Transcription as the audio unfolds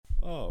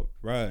All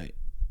right.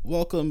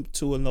 Welcome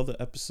to another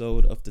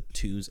episode of the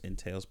Tunes and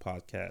Tales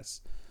podcast.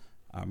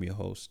 I'm your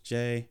host,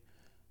 Jay,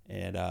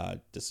 and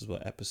this is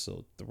what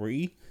episode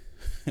 3.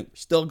 We're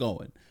still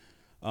going.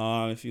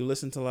 If you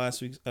listened to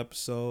last week's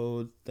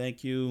episode,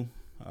 thank you.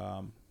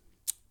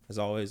 As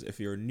always, if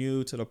you're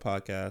new to the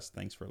podcast,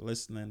 thanks for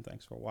listening.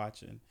 Thanks for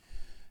watching.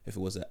 If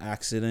it was an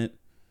accident,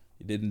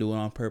 you didn't do it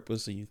on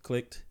purpose and you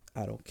clicked,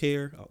 I don't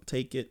care. I'll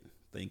take it.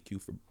 Thank you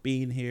for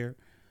being here.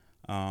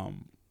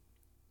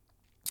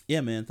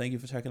 Yeah, man, thank you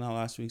for checking out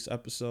last week's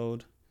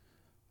episode.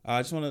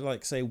 I just want to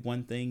say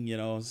one thing.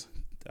 I was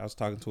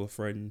talking to a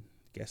friend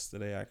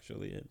yesterday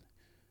actually, and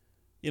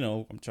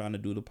I'm trying to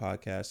do the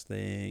podcast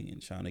thing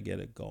and trying to get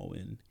it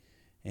going,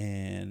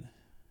 and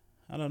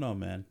I don't know,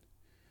 man.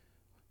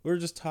 We were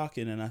just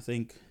talking, and I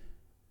think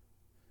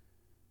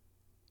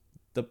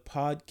the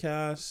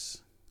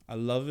podcast, I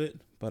love it,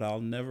 but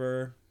I'll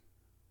never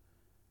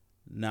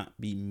not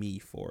be me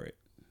for it,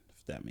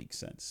 if that makes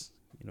sense.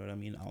 You know what I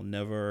mean? I'll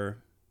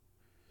never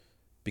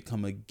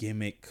become a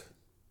gimmick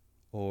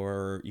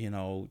or,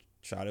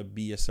 try to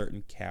be a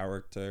certain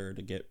character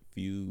to get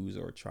views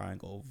or try and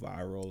go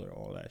viral or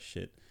all that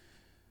shit.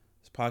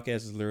 This podcast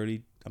is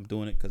literally, I'm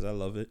doing it because I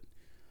love it.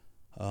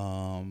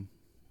 I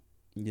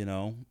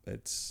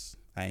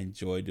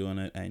enjoy doing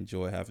it. I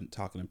enjoy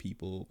talking to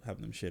people,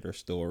 having them share their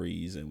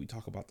stories, and we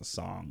talk about the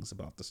songs,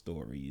 about the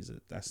stories.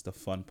 That's the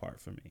fun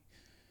part for me.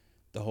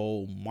 The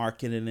whole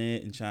marketing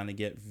it and trying to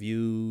get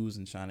views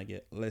and trying to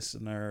get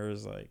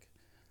listeners,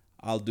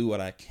 I'll do what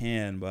I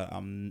can, but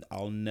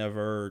I'll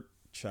never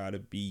try to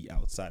be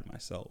outside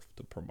myself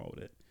to promote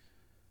it.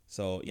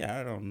 So yeah,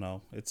 I don't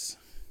know. It's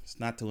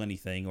not to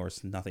anything or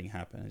it's nothing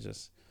happened. It's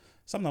just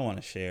something I want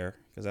to share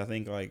because I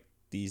think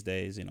these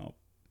days, there's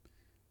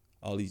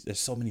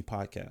so many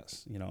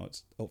podcasts.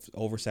 It's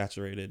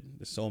oversaturated.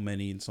 There's so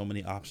many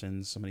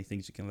options, so many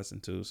things you can listen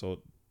to.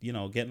 So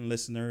getting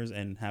listeners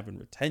and having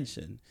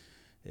retention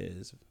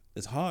is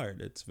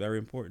hard. It's very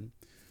important,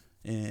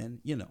 and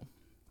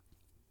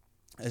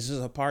it's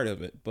just a part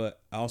of it.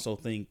 But I also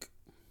think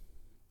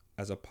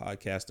as a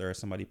podcaster, as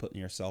somebody putting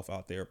yourself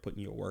out there,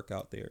 putting your work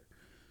out there,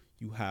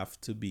 you have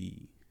to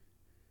be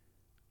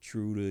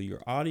true to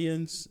your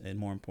audience and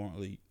most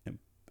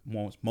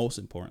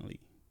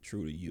importantly,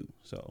 true to you.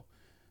 So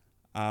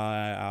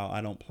I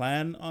don't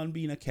plan on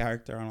being a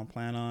character. I don't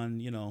plan on,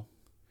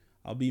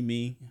 I'll be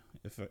me.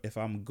 If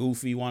I'm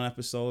goofy one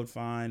episode,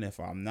 fine. If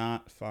I'm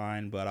not,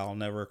 fine. But I'll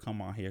never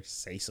come on here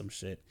say some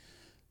shit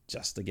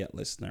just to get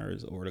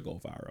listeners or to go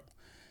viral.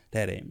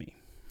 That ain't me.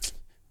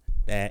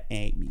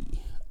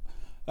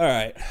 All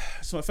right.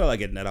 So I felt like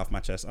getting that off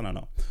my chest. I don't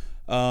know.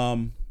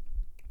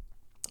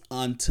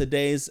 On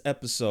today's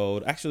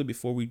episode, actually,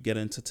 before we get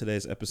into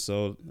today's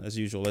episode, as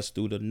usual, let's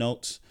do the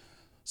notes.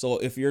 So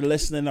if you're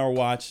listening or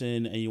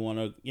watching and you want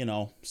to,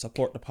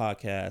 support the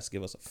podcast,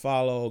 give us a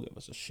follow, give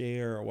us a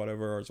share or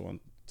whatever, or just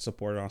want to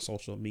support it on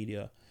social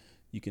media,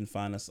 you can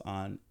find us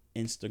on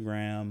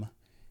Instagram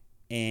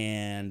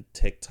and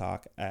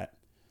TikTok at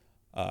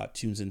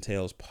Tunes and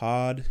Tales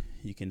Pod.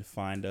 You can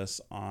find us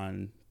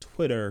on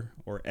Twitter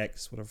or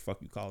X, whatever the fuck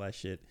you call that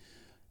shit,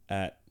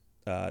 at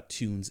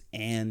Tunes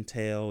and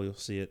Tale. You'll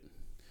see it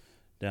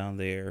down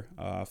there.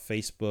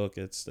 Facebook,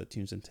 it's the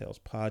Tunes and Tales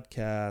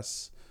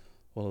Podcast.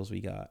 What else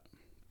we got?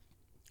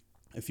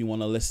 If you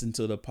want to listen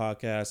to the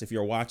podcast, if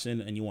you're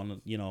watching and you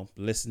want to,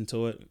 listen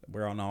to it,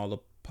 we're on all the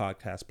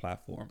podcast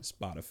platforms: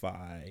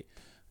 Spotify,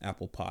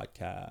 Apple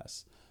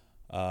Podcasts.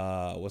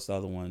 What's the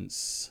other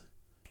ones?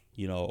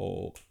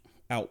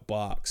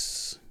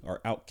 Outbox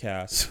or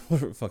Outcast,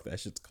 whatever the fuck that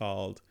shit's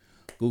called.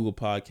 Google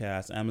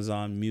Podcasts,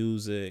 Amazon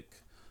Music,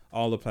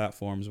 all the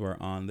platforms we're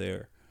on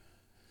there.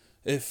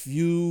 If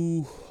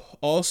you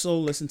also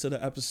listen to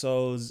the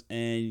episodes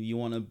and you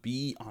want to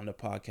be on the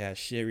podcast,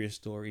 share your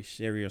story,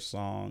 share your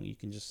song, you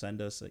can just send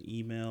us an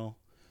email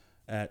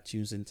at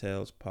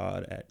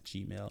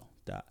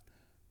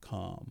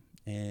tunesandtalespod@gmail.com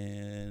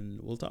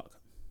and we'll talk.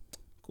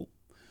 Cool.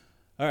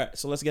 All right,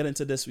 so let's get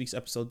into this week's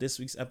episode. This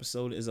week's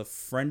episode is a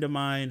friend of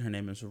mine. Her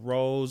name is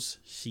Rose.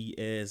 She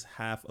is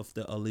half of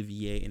the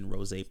Olivier and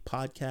Rose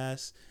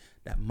podcast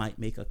that might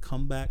make a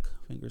comeback.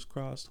 Fingers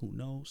crossed. Who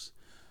knows?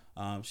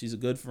 She's a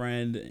good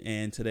friend,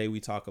 and today we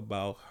talk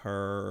about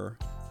her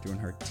during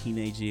her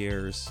teenage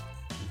years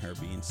and her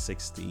being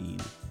 16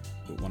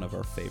 with one of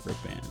her favorite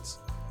bands.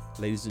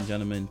 Ladies and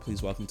gentlemen,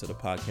 please welcome to the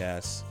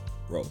podcast,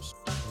 Rose.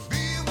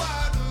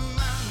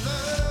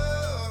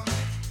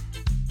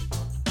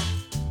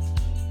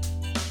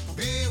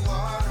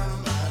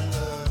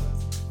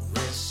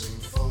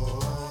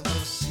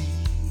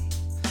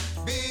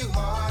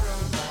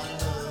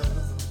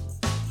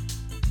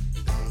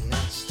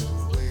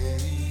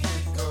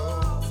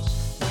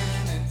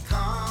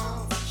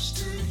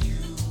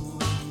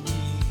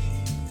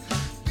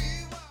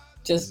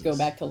 Just go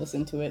back to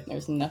listen to it.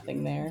 There's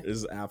nothing there.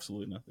 There's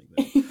absolutely nothing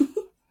there.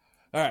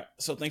 All right.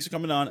 So thanks for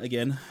coming on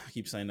again. I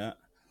keep saying that.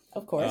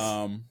 Of course.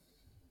 How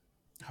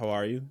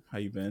are you? How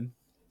you been?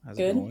 How's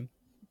Good. it going?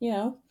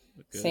 Good.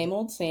 Same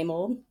old.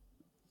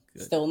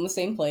 Good. Still in the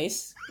same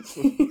place.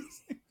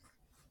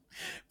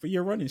 But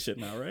you're running shit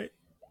now, right?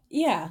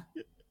 Yeah.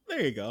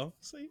 There you go.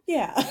 See,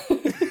 Yeah.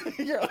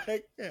 you're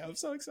like, yeah, I'm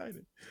so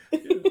excited. Yeah.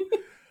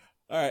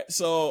 All right,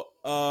 so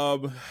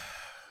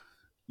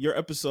your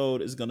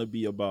episode is gonna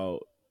be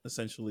about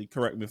essentially.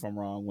 Correct me if I'm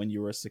wrong. When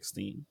you were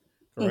 16,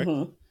 correct?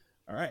 hmm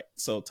All right.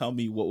 So tell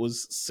me, what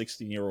was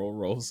 16-year-old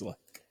Rose like?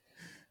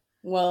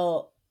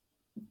 Well,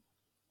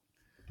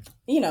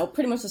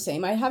 pretty much the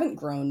same. I haven't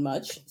grown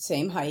much,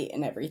 same height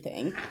and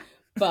everything,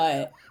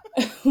 but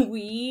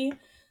we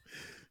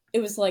it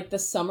was like the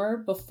summer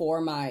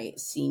before my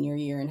senior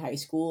year in high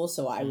school,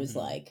 so I was Mm-hmm.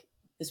 like,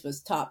 this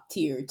was top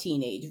tier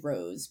teenage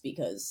Rose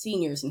because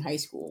seniors in high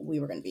school, we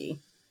were going to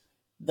be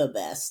the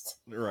best.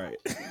 Right.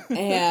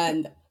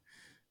 And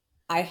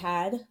I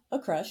had a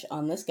crush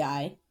on this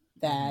guy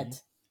Mm-hmm.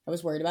 that I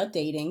was worried about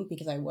dating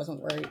because I was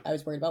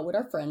worried about what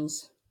our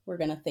friends were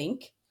going to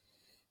think.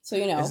 So,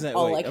 Isn't that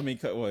I'll wait? I like, mean,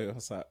 wait.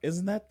 What's that?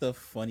 Isn't that the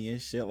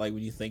funniest shit? Like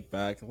when you think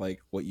back, like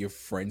what your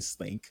friends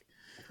think.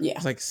 yeah.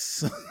 It's like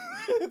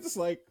it's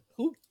like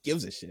who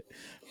gives a shit?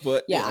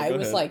 But Yeah, yeah, I go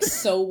was ahead. like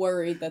so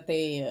worried that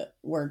they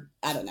were,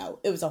 I don't know,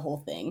 it was a whole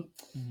thing.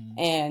 Mm-hmm.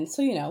 And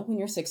so, when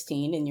you're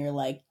 16 and you're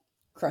like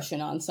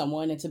crushing on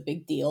someone, it's a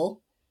big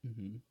deal.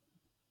 Mm-hmm.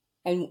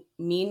 And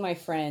me and my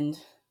friend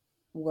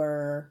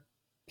were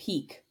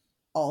peak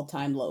all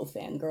time low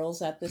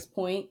fangirls at this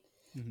point.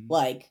 Mm-hmm.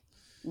 Like,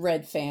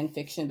 read fan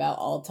fiction about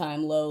all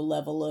time low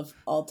level of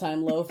all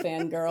time low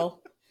fangirl.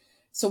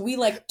 So we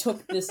like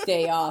took this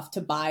day off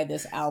to buy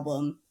this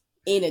album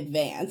in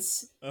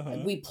advance. Uh-huh.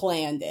 We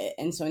planned it.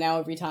 And so now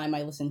every time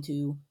I listen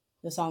to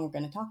the song we're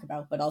going to talk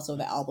about, but also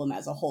the album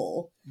as a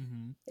whole,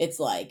 Mm-hmm. it's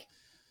like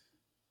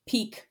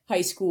peak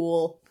high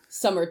school,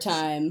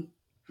 summertime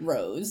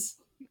Rose.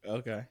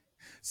 Okay.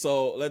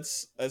 So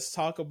let's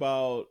talk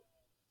about.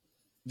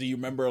 Do you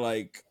remember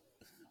like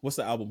what's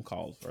the album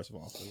called? First of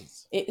all, 'cause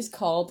it's It is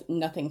called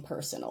Nothing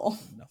Personal.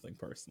 nothing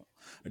personal.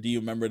 Do you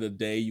remember the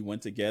day you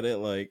went to get it?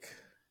 Like,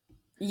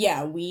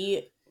 Yeah,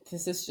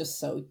 this is just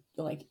so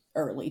like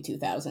early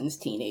 2000s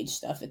teenage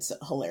stuff. It's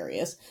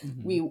hilarious.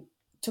 mm-hmm. We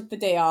took the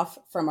day off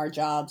from our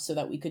job so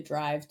that we could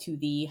drive to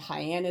the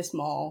Hyannis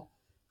Mall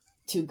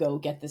to go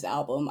get this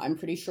album. I'm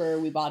pretty sure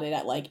we bought it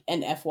at like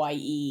an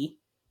FYE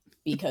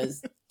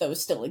because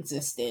those still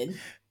existed.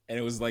 And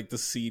it was like the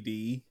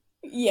CD.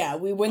 Yeah,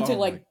 we went to Oh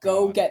my like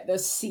go god! get the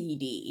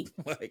CD.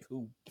 Like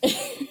who?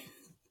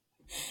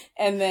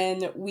 And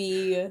then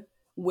we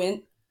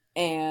went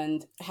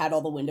and had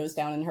all the windows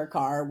down in her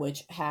car,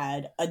 which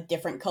had a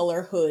different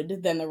color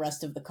hood than the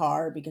rest of the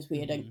car because we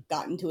had Mm-hmm.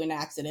 gotten to an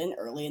accident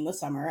early in the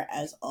summer,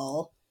 as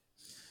all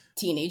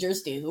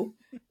teenagers do.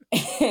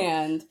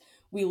 And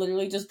we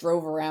literally just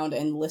drove around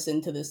and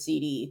listened to the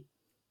CD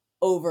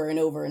over and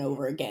over and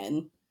over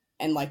again,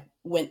 and like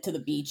went to the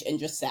beach and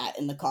just sat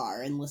in the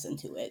car and listened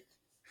to it.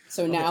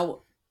 So Okay.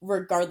 now,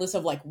 regardless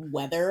of like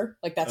weather,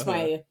 like that's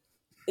Uh-huh.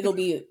 it'll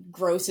be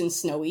gross and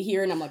snowy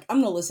here, and I'm like, I'm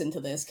gonna listen to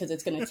this because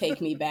it's gonna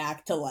take me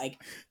back to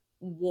like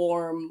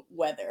warm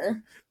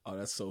weather. Oh,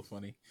 that's so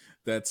funny.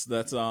 That's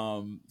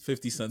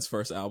 50 Cent's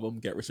first album,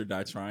 Get Rich or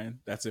Die Trying.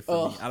 That's it for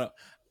me. Ugh. I don't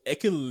it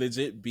could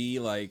legit be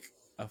like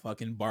a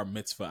fucking bar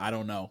mitzvah. I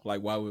don't know.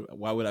 Like why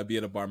would I be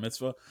at a bar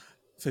mitzvah?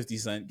 50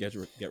 Cent, Get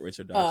Rich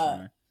or Die Uh,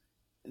 Trying.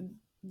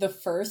 the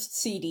first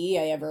CD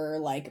I ever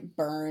like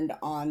burned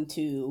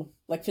onto,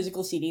 like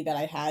physical CD that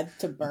I had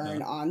to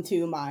burn Uh-huh.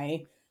 onto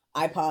my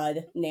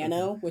iPod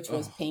Nano, which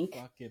was Oh, pink.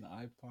 fucking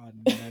iPod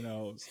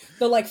Nanos.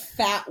 The like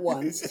fat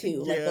ones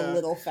too, like the Yeah.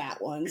 little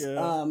fat ones.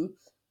 Yeah.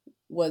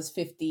 Was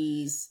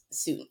 50's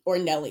Suit or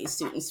Nelly's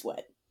Suit and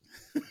Sweat.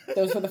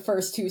 Those were the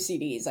first two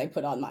CDs I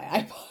put on my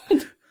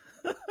iPod.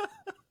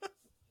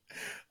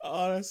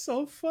 Oh, that's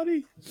so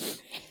funny.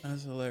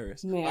 That's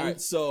hilarious. Man. All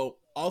right, so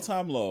all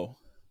time low.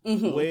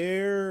 Mhm.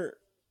 Where,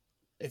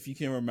 if you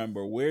can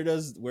remember, where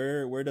does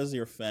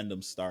your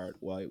fandom start?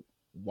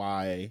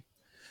 Why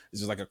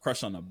is it like a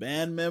crush on a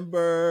band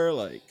member?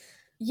 Like,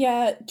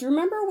 Yeah, do you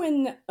remember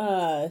when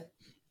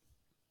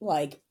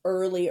like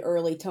early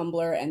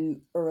Tumblr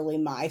and early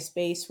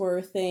MySpace were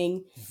a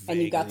thing,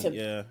 and you got vaguely,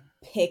 to yeah.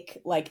 pick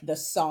like the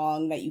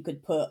song that you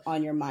could put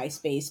on your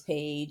MySpace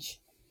page?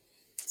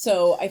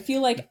 So I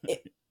feel like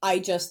I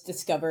just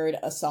discovered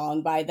a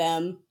song by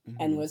them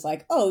and Mhm. was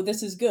like, "Oh,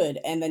 this is good,"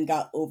 and then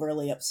got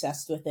overly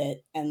obsessed with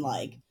it. And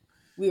like,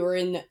 we were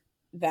in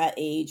that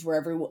age where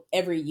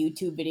every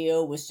YouTube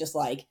video was just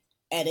like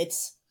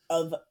edits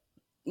of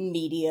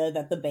media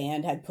that the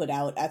band had put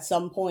out at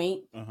some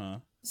point. Uh-huh.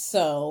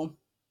 So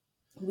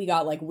we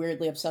got like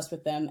weirdly obsessed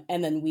with them,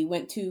 and then we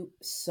went to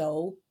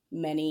so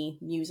many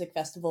music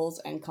festivals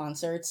and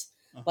concerts,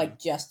 Uh-huh. like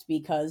just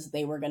because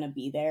they were going to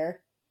be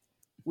there.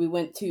 We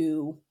went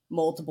to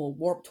multiple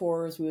Warp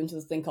tours. We went to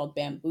this thing called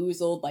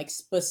Bamboozled, like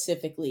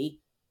specifically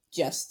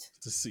just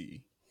to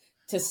see.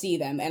 to see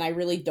them. And I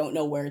really don't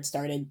know where it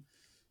started,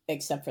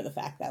 except for the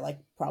fact that like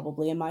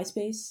probably a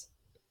MySpace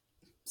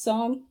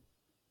song.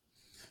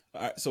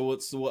 All right, so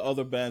what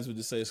other bands would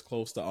you say is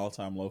close to all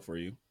time low for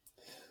you?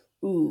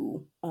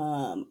 Ooh,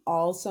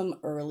 all some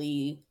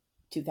early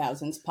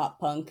 2000s pop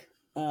punk.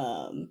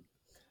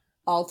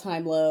 All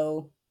time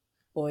low.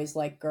 Boys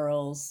Like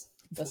Girls,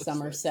 The Boys Like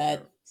Somerset,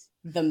 Girls.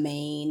 The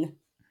Maine.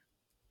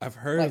 I've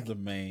heard Like of the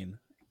main,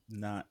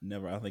 not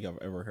never. I don't think I've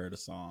ever heard a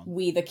song.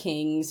 We the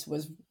Kings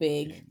was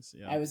big. Kings,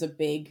 yeah. I was a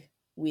big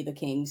We the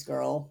Kings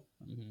girl.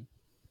 Mm-hmm.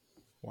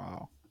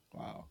 Wow,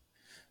 wow.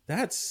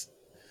 That's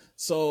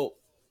so.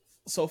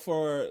 So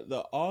for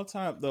the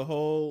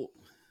whole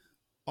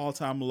all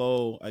time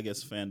low, I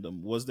guess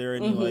fandom. Was there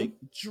any Mm-hmm. like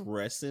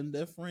dressing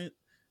different?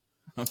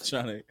 I'm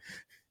trying to,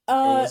 or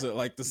Uh, was it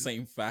like the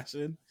same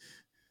fashion?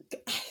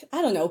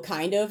 I don't know,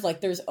 kind of.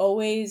 Like there's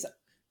always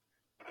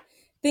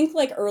think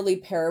like early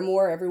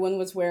Paramore, everyone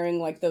was wearing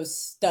like those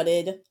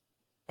studded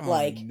Oh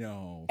like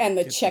no! and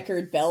the Get the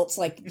checkered belts,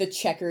 like the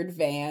checkered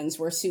Vans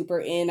were super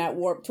in at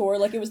Warp Tour.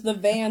 Like it was the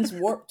Vans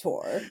Warp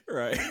Tour.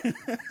 right.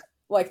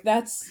 Like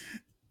that's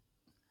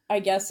I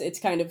guess it's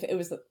kind of it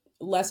was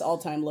less all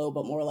time low,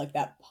 but more like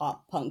that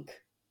pop punk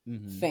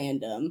Mm-hmm.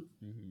 fandom.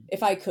 Mm-hmm.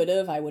 If I could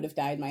have, I would have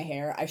dyed my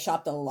hair. I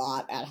shopped a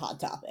lot at Hot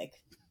Topic.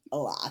 A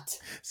lot.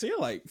 So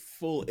you're like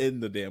full in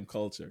the damn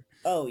culture.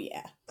 Oh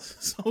yeah.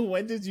 So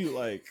when did you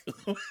like?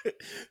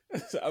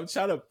 I'm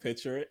trying to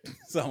picture it.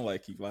 So I'm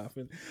like keep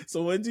laughing.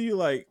 So when do you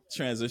like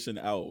transition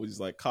out? Was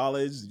it like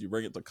college? Did you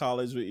bring it to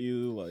college with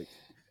you? Like,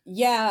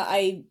 Yeah,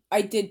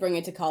 I did bring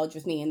it to college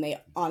with me, and they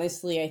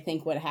honestly, I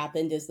think what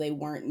happened is they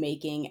weren't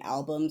making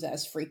albums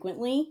as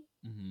frequently,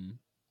 mm-hmm.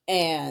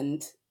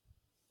 and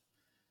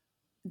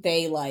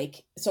they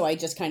like so I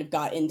just kind of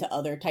got into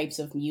other types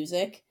of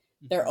music.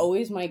 They're Mm-hmm.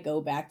 always my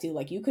go back to.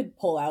 Like you could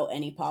pull out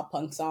any pop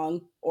punk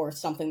song or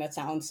something that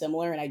sounds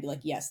similar, and I'd be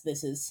like, yes,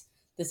 this is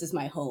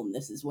my home.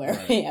 This is where I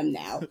Right. am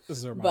now. This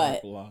is where my heart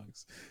But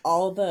belongs.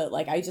 all the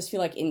like I just feel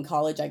like in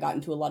college I got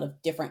into a lot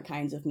of different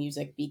kinds of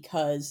music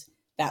because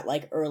that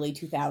like early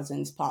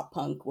 2000s pop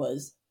punk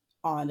was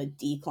on a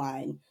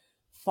decline.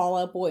 Fall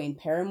Out Boy and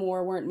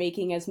Paramore weren't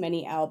making as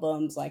many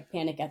albums, like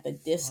Panic at the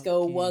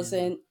Disco Fucking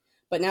wasn't,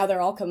 but now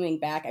they're all coming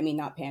back. I mean,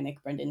 not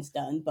Panic, Brendan's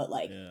done, but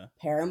like yeah.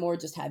 Paramore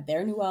just had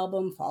their new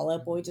album, Fall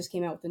Out Boy Mm-hmm. just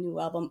came out with a new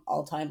album,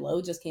 All Time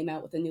Low just came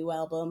out with a new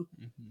album.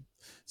 Mm-hmm.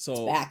 It's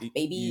So back, you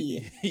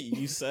baby.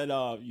 you said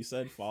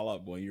Fall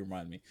Out Boy. You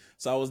remind me.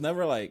 So I was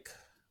never like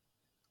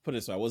put it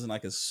this way. I wasn't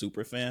like a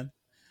super fan,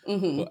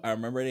 Mm-hmm. but I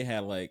remember they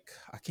had like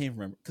I can't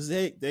remember because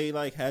they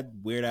like had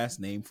weird ass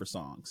name for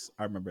songs.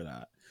 I remember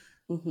that,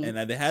 Mm-hmm.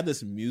 and they had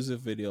this music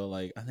video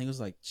like I think it was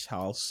like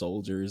child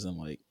soldiers and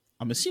like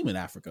I'm assuming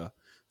Africa.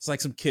 It's like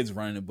some kids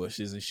running in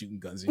bushes and shooting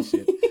guns and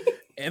shit.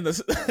 And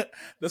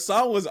the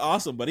song was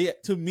awesome, but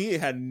to me it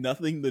had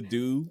nothing to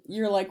do.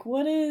 You're like,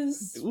 what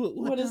is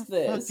What the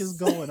this? fuck is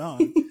going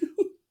on?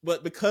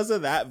 But because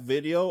of that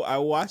video, I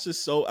watched it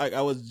so I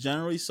was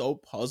generally so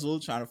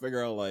puzzled trying to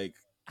figure out like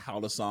how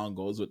the song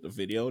goes with the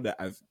video that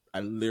I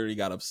literally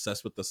got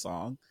obsessed with the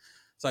song.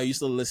 So I used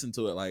to listen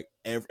to it like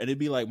and it'd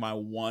be like my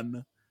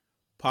one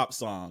pop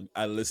song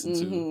I listened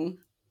to,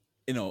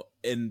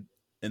 Mm-hmm.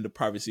 in the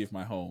privacy of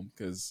my home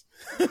because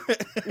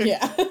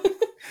Yeah.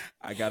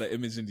 I got an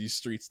image in these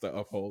streets to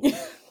uphold.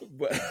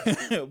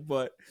 But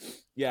but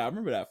yeah, I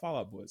remember that Fall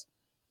Out Boys.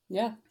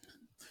 Yeah.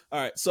 All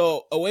right,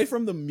 so away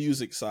from the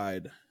music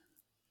side,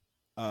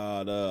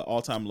 the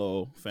all time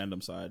low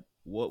fandom side,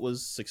 what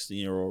was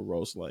 16-year-old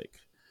Rose like?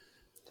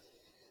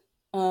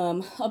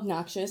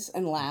 Obnoxious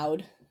and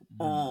loud.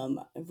 Mm.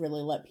 I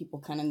really let people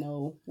kind of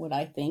know what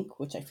I think,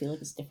 which I feel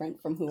like is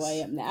different from who I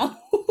am now.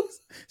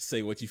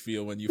 Say what you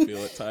feel when you feel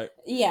it type.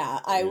 Yeah,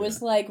 I Yeah.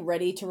 was like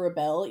ready to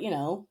rebel, you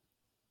know.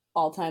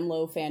 All Time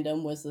Low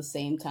fandom was the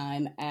same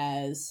time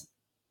as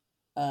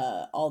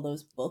all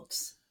those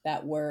books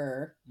that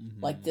were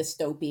like Mhm.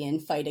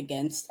 dystopian, fight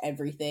against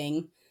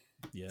everything.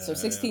 Yeah. So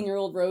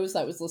 16-year-old Rose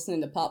that was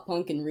listening to pop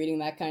punk and reading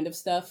that kind of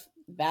stuff,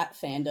 that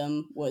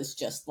fandom was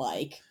just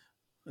like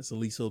It's a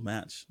lethal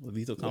match, a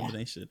lethal Yeah.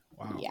 combination.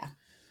 Wow. yeah.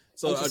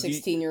 So Bunch of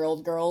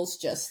 16-year-old girls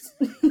just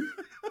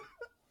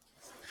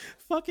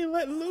fucking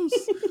let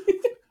loose.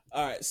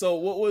 All right. So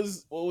what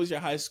was your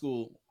high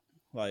school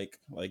like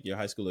your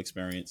high school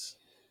experience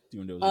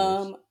during those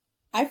years?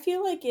 I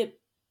feel like it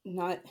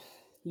not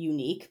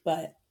unique,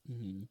 but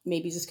Mm-hmm.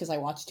 maybe just because I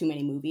watched too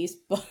many movies,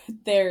 but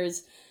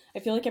I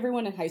feel like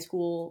everyone in high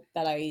school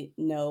that I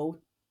know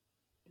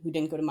who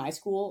didn't go to my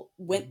school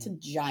went to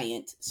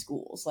giant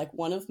schools. Like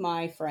one of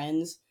my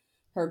friends,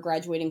 her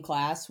graduating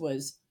class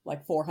was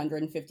like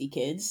 450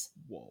 kids.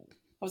 Whoa,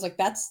 I was like,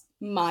 that's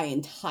my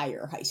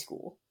entire high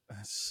school.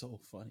 that's so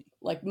funny.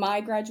 Like my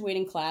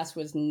graduating class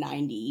was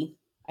 90,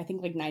 I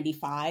think like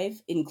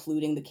 95,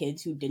 including the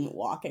kids who didn't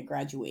walk at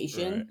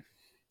graduation. Right.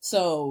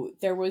 So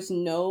there was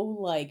no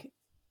like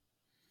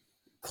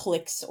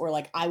cliques or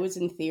like I was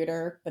in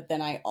theater, but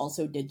then I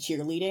also did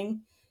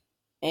cheerleading.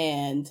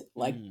 And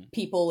like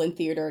people in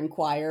theater and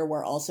choir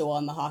were also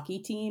on the hockey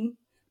team,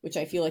 which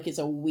I feel like is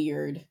a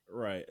weird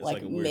Right. It's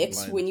like a weird mix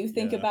blend. when you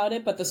think Yeah. about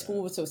it. But the Yeah.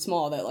 school was so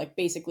small that like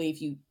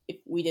basically if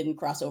we didn't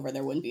cross over,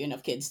 there wouldn't be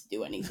enough kids to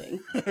do anything.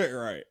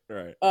 Right.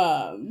 Right.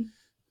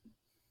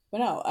 But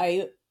no,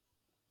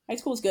 high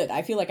school was good.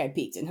 I feel like I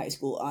peaked in high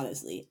school,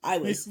 honestly. I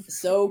was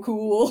so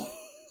cool.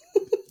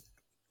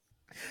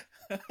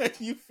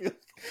 You feel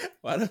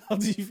Why the hell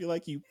do you feel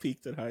like you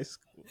peaked in high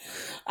school?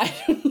 I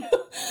don't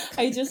know.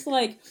 I just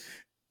like,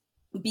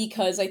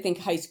 because I think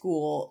high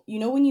school,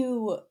 when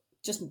you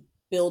just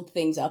build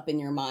things up in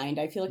your mind,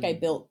 I feel like I Mm-hmm.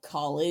 built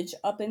college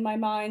up in my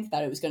mind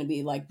that it was going to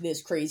be like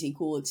this crazy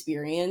cool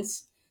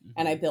experience.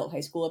 And I Mm-hmm. built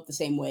high school up the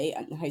same way.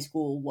 And high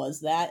school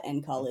was that,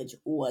 and college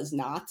was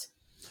not.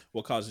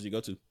 What college did you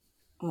go to?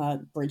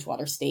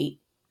 Bridgewater State.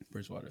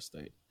 Bridgewater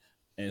State.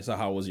 And so,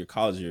 how was your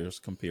college years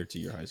compared to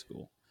your high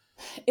school?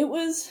 It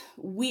was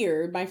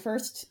weird. My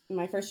first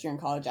year in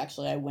college,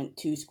 actually, I went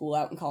to school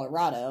out in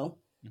Colorado,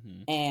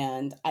 Mm-hmm.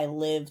 and I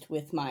lived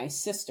with my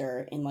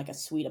sister in like a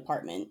suite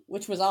apartment,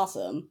 which was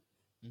awesome.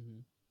 Mm-hmm.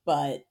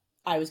 But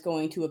I was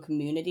going to a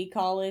community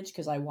college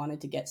because I wanted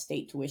to get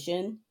state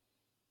tuition,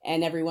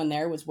 and everyone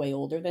there was way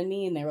older than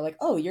me, and they were like,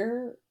 "Oh,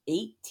 you're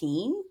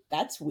 18?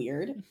 That's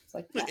weird." It's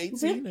like, yeah, really?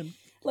 18 and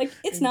Like,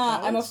 it's in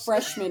not. I'm a college?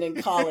 freshman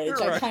in college.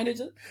 I Right. kind of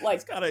just It's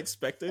like, kind of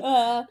expected.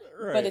 uh,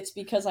 but Right. it's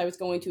because I was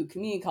going to a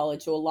community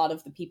college, so a lot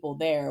of the people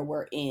there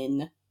were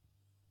in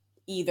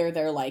either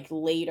their like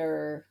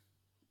later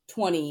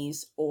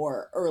 20s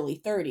or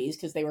early 30s,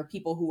 because they were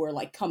people who were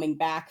like coming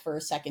back for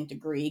a second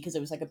degree because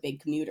it was like a big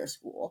commuter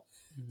school.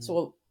 Mm-hmm.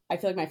 So I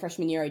feel like my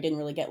freshman year I didn't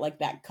really get like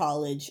that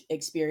college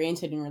experience.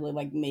 I didn't really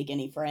like make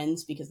any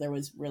friends because there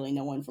was really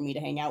no one for me to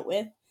hang out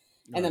with.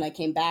 And then Right. I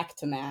came back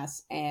to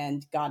Mass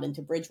and got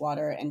into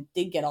Bridgewater and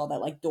did get all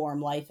that like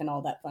dorm life and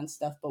all that fun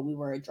stuff, but we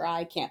were a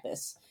dry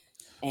campus,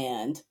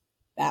 and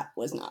that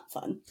was not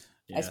fun.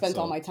 I Yeah. spent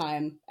all So, my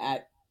time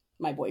at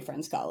my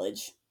boyfriend's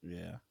college.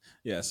 yeah.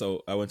 Yeah.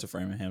 So, I went to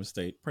Framingham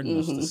State. Pretty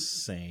much the Hmm.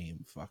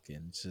 same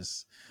fucking.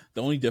 Just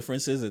the only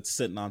difference is it's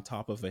sitting on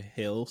top of a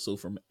hill. So,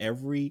 from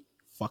every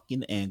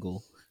fucking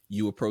angle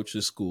you approach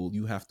the school,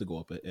 you have to go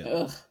up a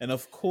hill. Ugh. And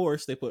of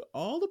course, they put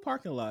all the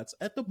parking lots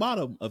at the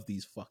bottom of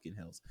these fucking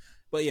hills.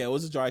 But yeah, it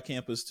was a dry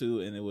campus too.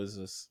 And it was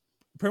just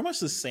pretty much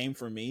the same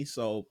for me.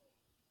 So,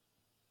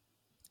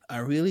 I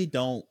really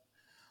don't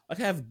like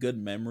I have good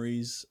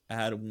memories. I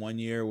had one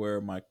year where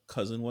my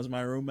cousin was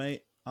my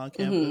roommate on Hmm.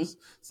 campus,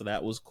 so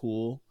that was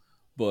cool.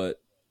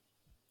 But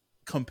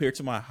compared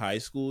to my high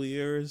school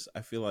years,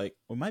 I feel like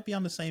we might be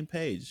on the same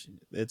page.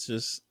 It's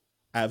just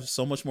I have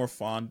so much more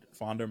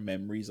fonder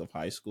memories of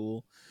high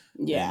school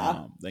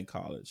Yeah. than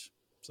college.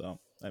 So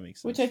that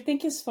makes Which I sense.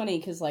 think is funny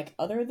because, like,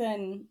 other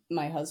than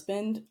my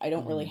husband, I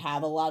don't really Mm-hmm.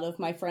 have a lot of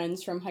my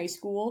friends from high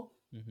school,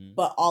 Mm-hmm.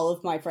 but all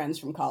of my friends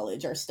from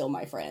college are still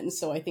my friends.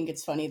 So I think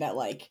it's funny that,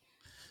 like,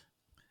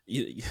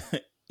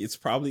 It's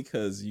probably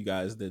because you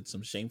guys did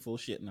some shameful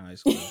shit in high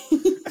school.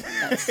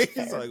 that's It's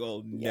fair. like,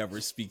 I'll Yeah.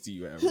 never speak to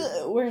you ever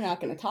again. We're not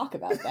going to talk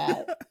about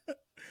that.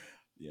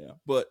 Yeah.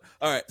 But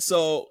all right.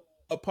 So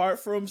apart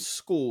from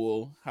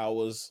school, how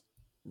was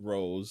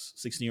Rose,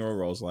 16-year-old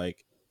Rose,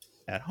 like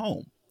at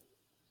home?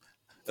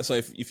 So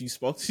if you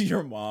spoke to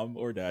your mom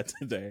or dad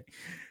today,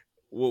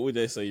 what would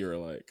they say you were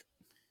like?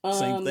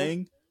 Same Um,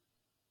 thing?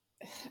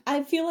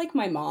 I feel like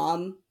my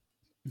mom.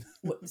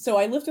 So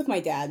I lived with my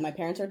dad. My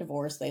parents are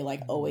divorced. They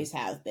like Mm-hmm. always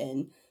have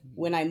been. Mm-hmm.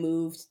 When I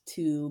moved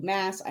to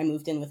Mass, I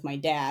moved in with my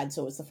dad.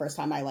 So it was the first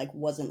time I like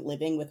wasn't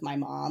living with my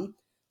mom.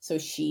 So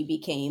she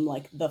became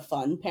like the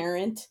fun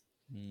parent.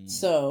 Mm-hmm.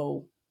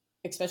 So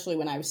especially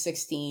when I was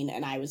 16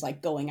 and I was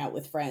like going out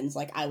with friends,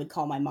 like I would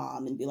call my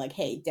mom and be like,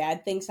 "Hey,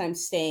 dad thinks I'm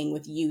staying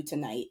with you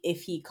tonight.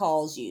 If he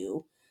calls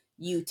you,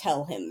 you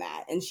tell him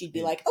that." And she'd be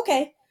Get like,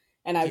 "Okay."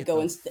 And I would get go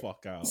the and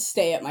fuck out.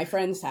 stay at my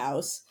friend's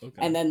house.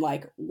 Okay. And then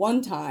like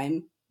one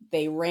time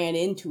they ran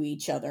into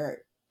each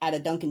other at a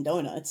Dunkin'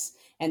 Donuts,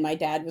 and my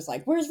dad was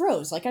like, "Where's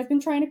Rose? Like, I've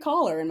been trying to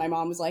call her." And my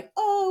mom was like,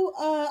 "Oh,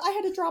 I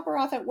had to drop her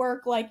off at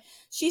work. Like,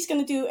 she's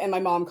gonna do." And my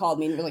mom called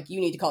me and was like, "You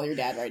need to call your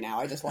dad right now."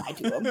 I just lied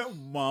to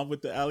him. Mom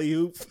with the alley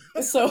hoop.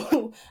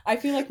 So I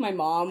feel like my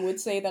mom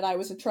would say that I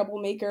was a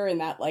troublemaker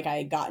and that like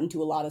I got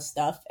into a lot of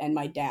stuff, and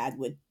my dad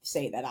would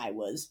say that I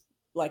was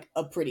like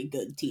a pretty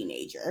good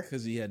teenager.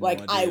 Because he had no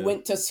Like, I idea.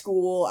 went to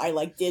school, I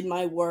like did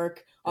my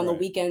work. On the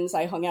Right. weekends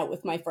I hung out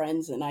with my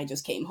friends, and I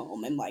just came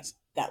home, and like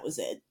that was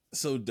it.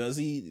 So does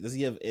he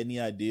have any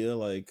idea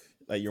like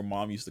that your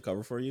mom used to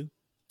cover for you?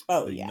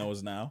 Oh That he yeah.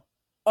 knows now?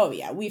 Oh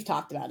yeah, we've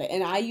talked about it.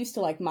 And I used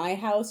to like my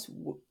house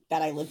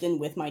that I lived in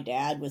with my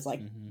dad was like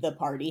Mm-hmm. the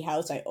party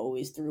house. I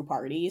always threw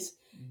parties,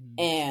 Mm-hmm.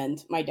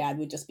 and my dad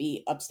would just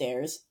be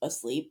upstairs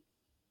asleep,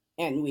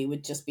 and we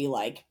would just be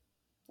like,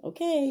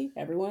 "Okay,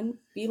 everyone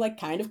be like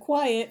kind of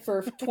quiet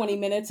for 20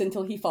 minutes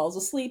until he falls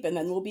asleep, and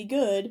then we'll be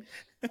good."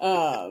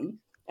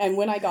 And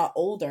when I got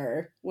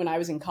older, when I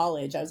was in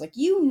college, I was like,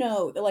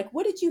 like,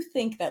 what did you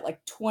think that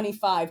like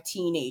 25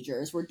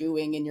 teenagers were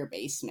doing in your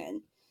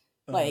basement?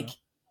 Like, Uh-huh.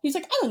 he's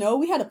like, "I don't know,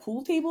 we had a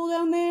pool table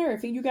down there. I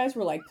think you guys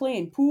were like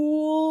playing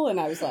pool." And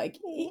I was like,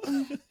 we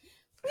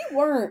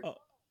weren't. Oh,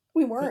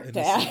 We the weren't,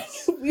 Dad.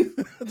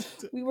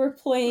 innocence. We were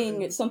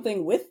playing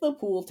something with the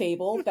pool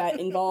table that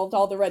involved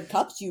all the red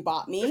cups you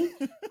bought me.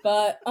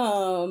 But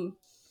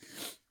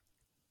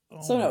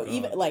Oh so my no,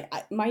 even god.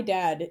 like my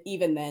dad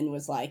even then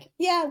was like,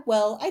 "Yeah,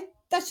 well, I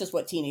that's just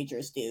what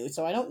teenagers do."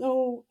 So I don't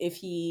know if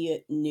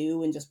he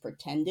knew and just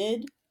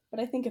pretended,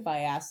 but I think if I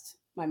asked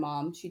my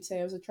mom, she'd say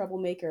I was a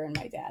troublemaker, and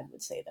my dad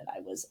would say that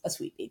I was a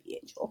sweet baby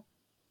angel.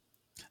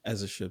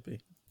 As it should be.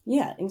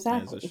 Yeah, As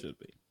exactly. it should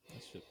be.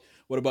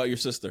 What about your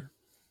sister?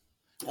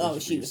 Oh,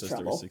 she was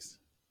trouble.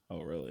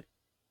 Oh, really?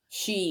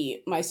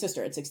 My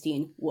sister at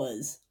 16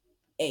 was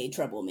a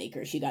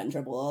troublemaker. She got in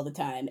trouble all the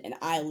time, and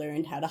I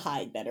learned how to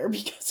hide better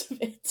because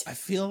of it. I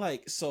feel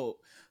like so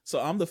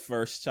I'm the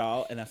first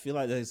child, and I feel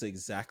like that's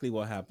exactly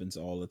what happens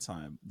all the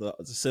time. The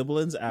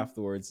siblings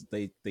afterwards,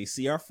 they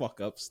see our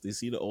fuck ups, they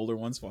see the older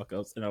ones fuck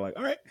ups, and they're like,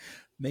 all right,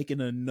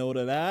 making a note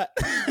of that.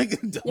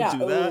 Don't do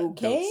that.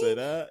 Okay. Don't say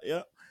that.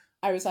 Yeah.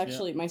 I was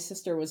actually, my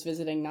sister was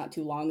visiting not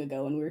too long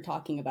ago, and we were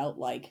talking about,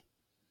 like,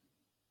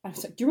 I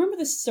was like, do you remember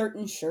this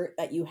certain shirt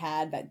that you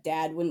had that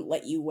dad wouldn't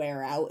let you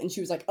wear out? And she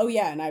was like, oh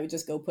yeah. And I would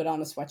just go put on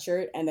a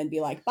sweatshirt and then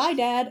be like, bye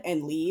dad,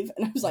 and leave.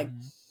 And I was like,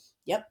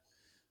 yep,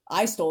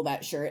 I stole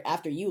that shirt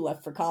after you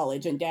left for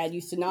college, and dad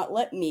used to not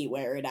let me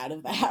wear it out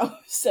of the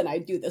house. And I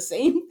do the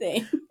same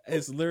thing.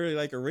 It's literally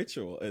like a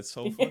ritual. It's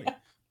so funny. Yeah.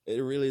 It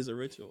really is a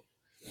ritual.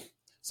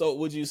 So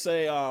would you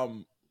say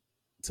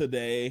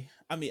today,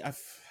 I mean,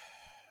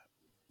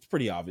 it's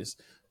pretty obvious,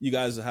 you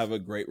guys have a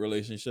great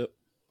relationship?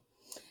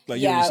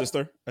 Like you and your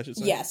sister, I should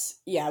say. Yes.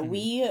 Yeah.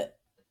 We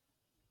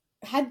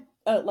had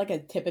like a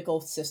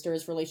typical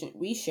sisters relation.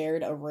 We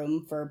shared a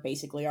room for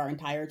basically our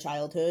entire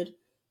childhood.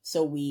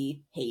 So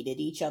we hated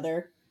each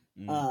other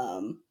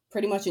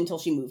pretty much until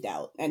she moved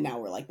out. And now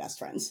we're like best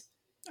friends.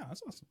 Oh,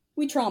 that's awesome.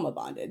 We trauma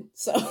bonded.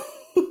 So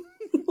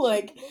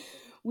like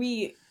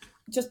we're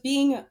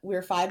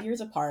 5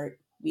 years apart.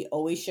 We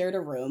always shared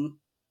a room.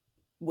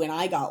 When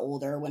I got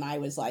older, when I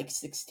was like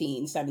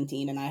 16,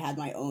 17, and I had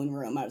my own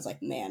room, I was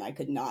like, man, I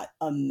could not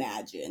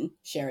imagine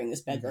sharing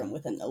this bedroom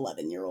with an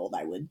 11-year-old.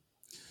 I would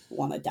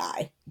want to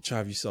die.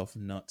 Drive yourself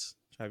nuts.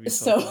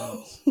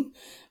 Nuts.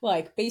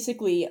 Like,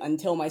 basically,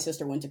 until my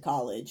sister went to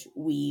college,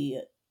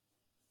 we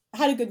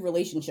had a good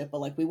relationship,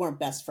 but like, we weren't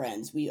best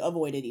friends. We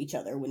avoided each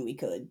other when we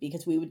could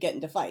because we would get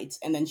into fights.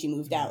 And then she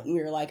moved out, and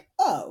we were like,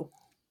 oh,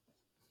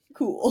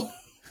 cool.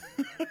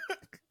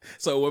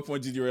 So at what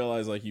point did you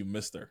realize like you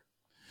missed her?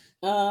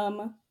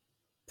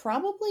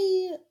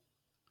 Probably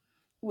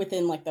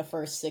within like the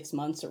first 6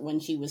 months, or when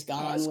she was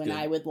gone, when good.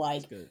 I would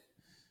like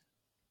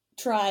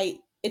try.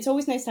 It's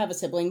always nice to have a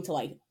sibling to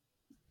like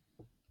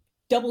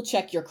double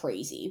check you're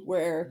crazy.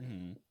 Where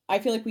I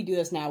feel like we do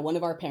this now. One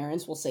of our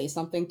parents will say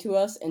something to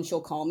us, and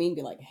she'll call me and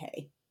be like,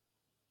 "Hey,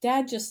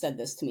 Dad just said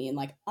this to me," and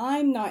like,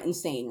 I'm not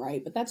insane,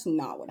 right? But that's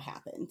not what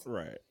happened.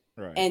 Right.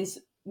 And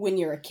when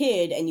you're a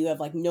kid and you have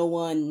like no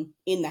one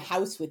in the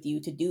house with you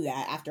to do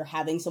that after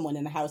having someone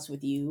in the house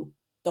with you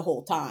the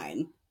whole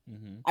time,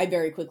 I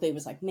very quickly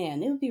was like,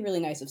 man, it would be really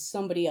nice if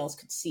somebody else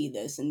could see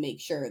this and make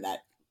sure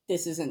that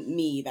this isn't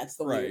me. That's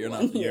the weird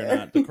one. You're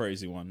not the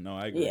crazy one. No,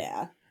 I agree.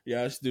 Yeah,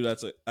 I just do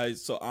that.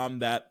 So I'm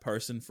that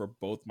person for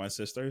both my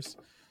sisters.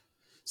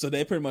 So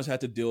they pretty much had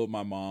to deal with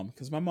my mom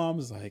because my mom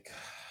is like,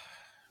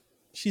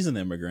 she's an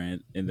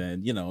immigrant, and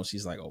then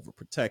she's like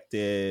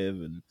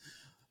overprotective and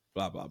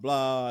blah blah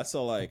blah.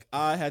 So like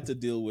I had to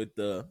deal with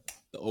the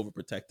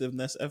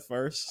overprotectiveness at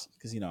first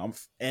because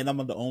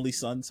I'm the only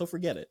son, so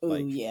forget it. Ooh,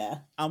 like yeah,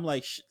 I'm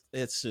like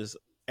it's just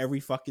every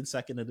fucking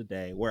second of the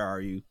day. Where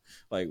are you?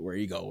 Like where are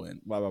you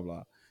going? Blah blah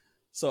blah.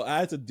 So I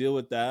had to deal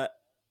with that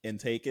and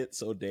take it.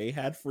 So they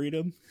had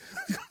freedom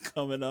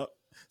coming up.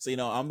 So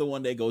I'm the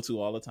one they go to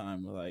all the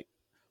time. Like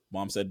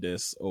mom said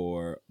this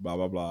or blah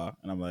blah blah,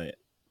 and I'm like,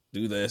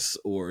 do this,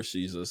 or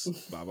she's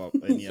just blah blah,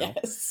 and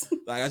yes.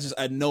 Like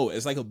I know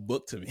it's like a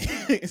book to me.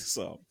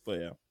 So, but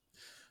yeah.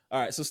 All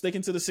right, so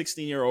sticking to the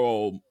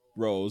 16-year-old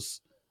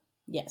Rose.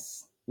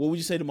 Yes. What would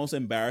you say the most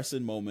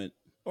embarrassing moment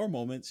or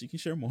moments, you can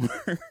share more,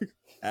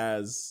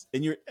 as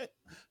in your,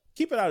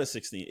 keep it out of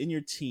 16, in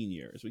your teen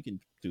years, we can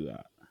do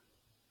that.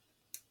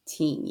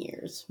 Teen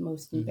years,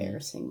 most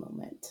embarrassing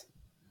moment.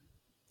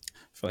 I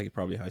feel like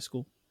probably high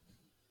school.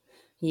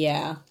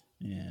 Yeah.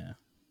 Yeah.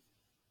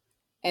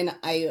 And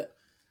I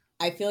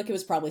feel like it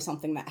was probably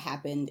something that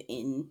happened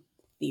in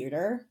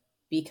theater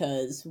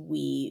because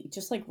we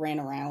just like ran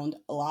around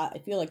a lot. I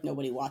feel like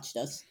nobody watched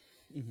us.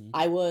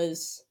 I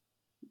was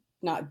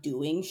not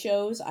doing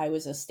shows. I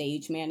was a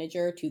stage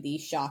manager, to the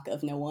shock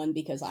of no one,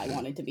 because I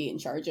wanted to be in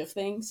charge of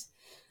things.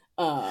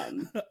 I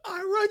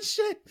run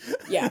shit.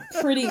 Yeah,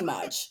 pretty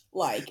much.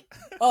 Like,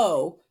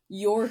 oh,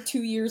 you're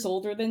 2 years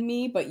older than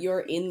me, but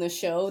you're in the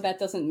show. That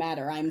doesn't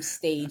matter. I'm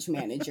stage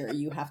manager.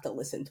 You have to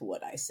listen to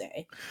what I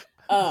say.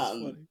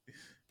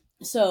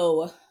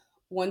 So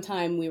one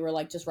time we were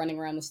like just running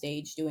around the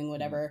stage doing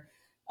whatever,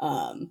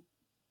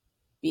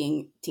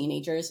 being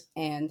teenagers,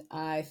 and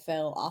I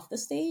fell off the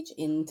stage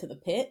into the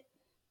pit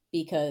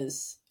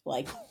because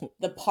like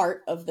the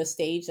part of the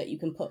stage that you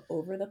can put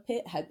over the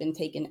pit had been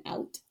taken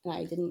out, and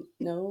I didn't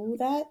know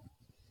that.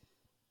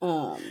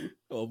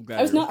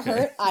 I was not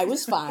hurt. I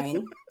was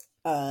fine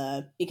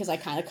because I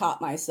kind of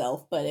caught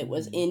myself, but it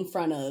was in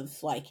front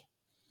of like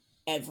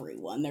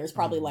everyone. There was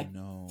probably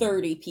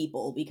 30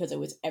 people because it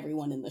was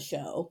everyone in the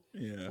show.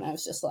 Yeah. And I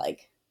was just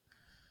like,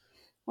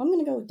 well, I'm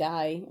gonna go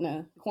die in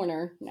a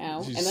corner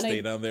now, You and then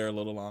stay down there a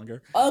little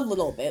longer. a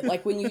little bit,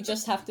 like when you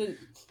just have to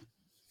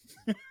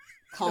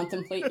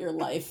contemplate your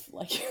life,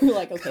 like you're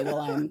like, okay,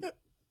 well,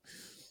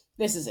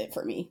 this is it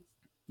for me.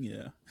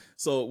 Yeah.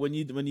 So when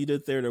you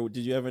did theater,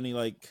 did you have any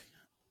like?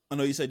 I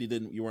know you said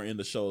you weren't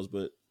into shows,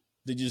 but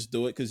did you just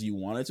do it because you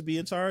wanted to be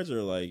in charge,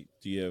 or like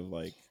do you have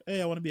like,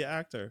 hey, I want to be an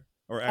actor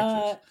or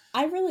actress?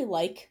 I really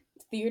like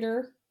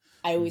theater.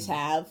 I always Mm-hmm.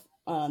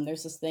 have.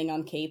 There's this thing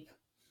on Cape.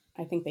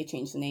 I think they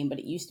changed the name, but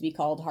it used to be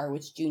called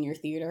Harwich Junior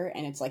Theater,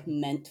 and it's like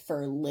meant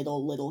for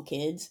little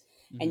kids.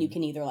 And you Mm-hmm.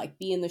 can either like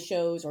be in the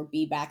shows or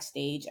be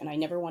backstage. And I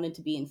never wanted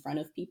to be in front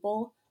of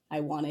people. I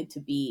wanted to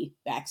be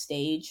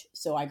backstage,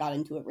 so I got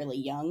into it really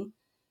young.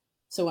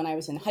 So when I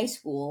was in high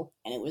school,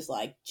 and it was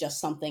like just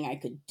something I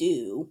could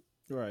do,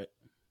 Right.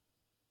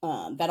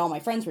 that all my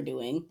friends were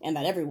doing and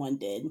that everyone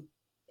did,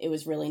 it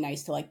was really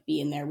nice to like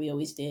be in there. We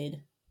always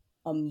did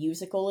a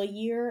musical a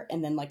year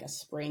and then like a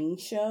spring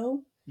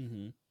show.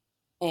 Mm-hmm.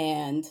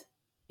 And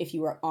if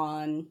you were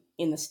on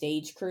in the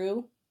stage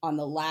crew, on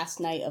the last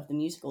night of the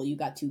musical, you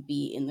got to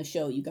be in the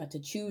show. You got to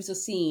choose a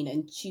scene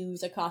and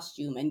choose a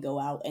costume and go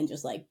out and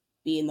just like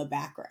be in the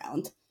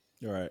background.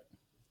 Right.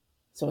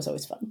 So it's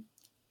always fun.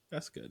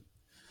 That's good.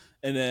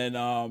 And then,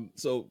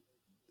 so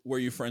were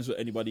you friends with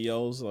anybody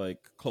else, like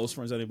close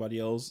friends, with anybody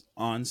else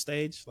on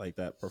stage like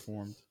that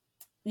performed?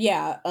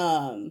 Yeah,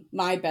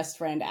 my best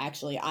friend,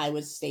 actually, I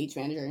was stage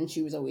manager and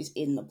she was always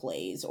in the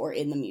plays or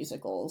in the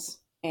musicals.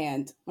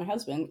 And my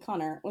husband,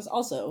 Connor, was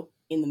also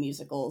in the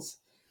musicals.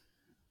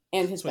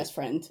 And his So wait, best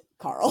friend, so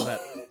Carl.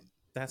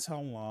 that's how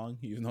long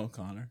you've known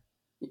Connor?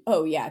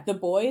 Oh yeah, the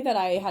boy that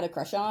I had a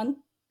crush on,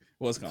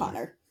 What's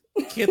Connor?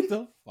 Connor. Get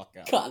the fuck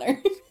out.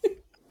 Connor.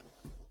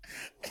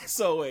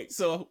 So wait,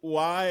 so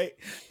why,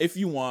 if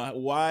you want,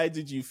 why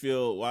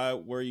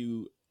were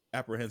you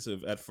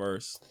apprehensive at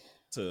first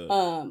to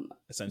Um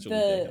essentially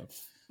date the him?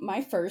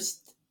 my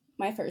first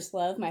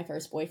love, my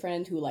first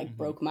boyfriend who like Mm-hmm.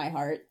 broke my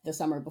heart the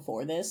summer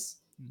before this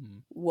Mm-hmm.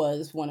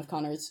 was one of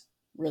Connor's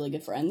really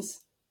good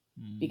friends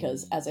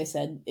because Mm-hmm. as I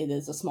said, it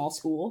is a small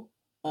school.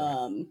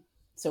 Right.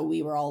 So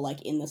we were all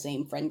like in the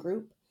same friend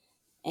group,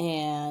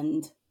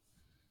 and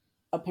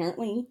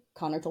apparently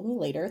Connor told me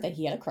later that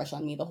he had a crush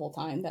on me the whole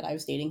time that I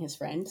was dating his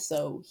friend,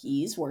 so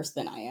he's worse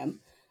than I am.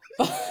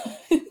 But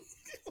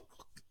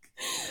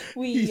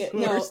we He's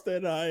no, worse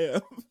than I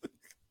am.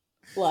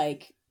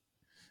 like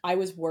I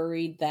was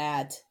worried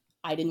that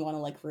I didn't want to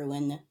like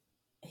ruin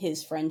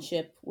his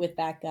friendship with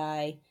that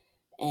guy,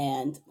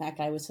 and that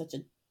guy was such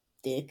a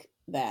dick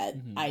that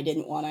Mm-hmm. I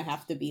didn't want to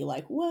have to be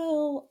like,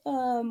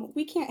 well,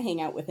 we can't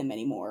hang out with him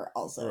anymore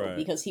also Right.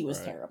 because he was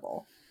Right.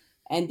 terrible.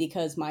 And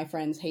because my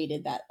friends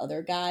hated that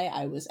other guy,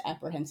 I was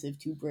apprehensive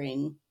to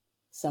bring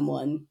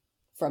someone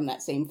from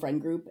that same friend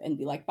group and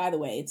be like, by the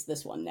way, it's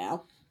this one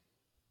now.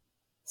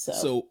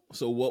 So,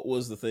 So what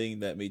was the thing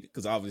that made?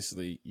 Because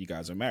obviously you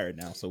guys are married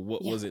now. So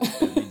what yeah. was it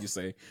that made you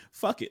say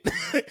fuck it?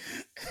 Like,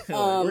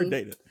 we're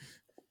dating.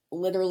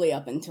 Literally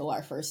up until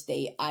our first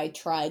date, I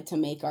tried to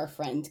make our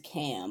friend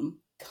Cam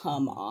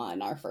come Mhm.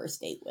 on our first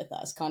date with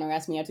us. Connor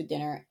asked me out to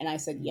dinner, and I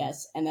said Mhm.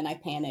 yes. And then I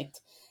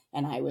panicked,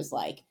 and I was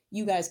like,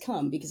 "You guys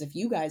come because if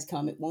you guys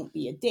come, it won't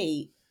be a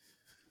date,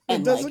 It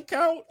and doesn't like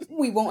count.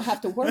 we won't have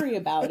to worry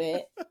about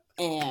it."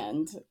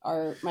 And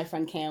my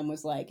friend Cam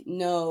was like,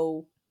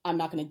 "No, I'm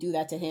not going to do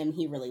that to him.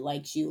 He really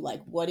likes you.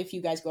 Like, what if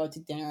you guys go out to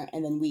dinner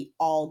and then we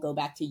all go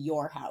back to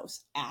your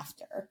house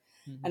after?"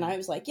 And Mhm. I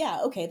was like,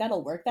 "Yeah, okay,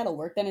 that'll work. That'll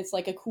work. Then it's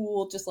like a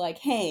cool, just like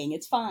hang.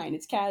 It's fine.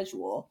 It's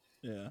casual."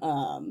 Yeah.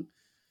 Um,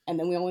 and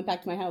then we all went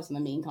back to my house, and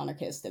then me and Connor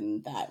kissed,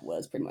 and that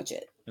was pretty much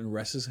it. And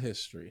rest is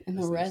history, And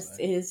the as they rest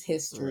say. is The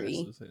rest history.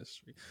 is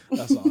history.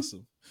 That's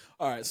awesome.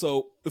 All right.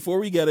 So before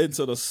we get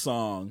into the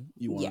song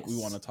we want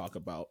Yes. to talk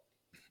about,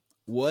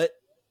 what,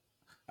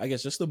 I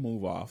guess just to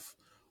move off,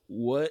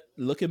 what,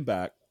 looking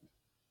back,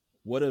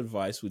 what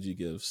advice would you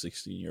give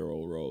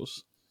 16-year-old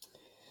Rose?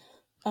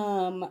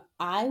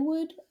 I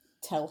would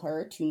tell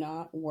her to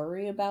not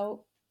worry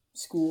about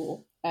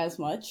school as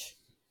much.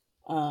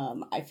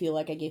 I feel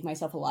like I gave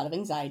myself a lot of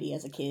anxiety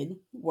as a kid,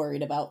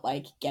 worried about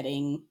like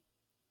getting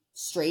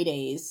straight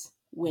A's,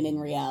 when in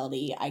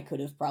reality, I could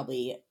have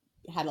probably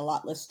had a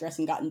lot less stress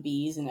and gotten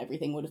B's and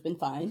everything would have been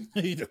fine.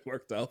 It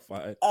worked out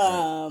fine.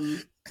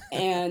 Right.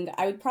 And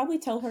I would probably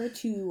tell her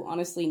to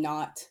honestly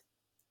not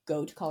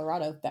go to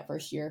Colorado that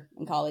first year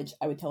in college.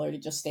 I would tell her to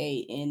just stay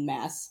in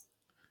Mass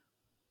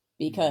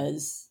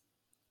because,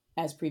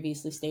 as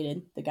previously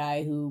stated, the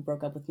guy who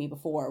broke up with me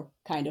before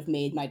kind of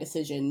made my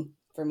decision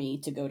for me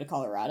to go to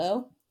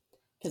Colorado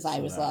because I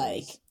So was that like,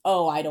 was,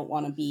 oh, I don't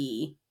want to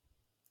be.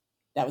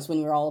 That was when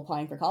we were all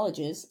applying for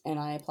colleges, and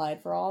I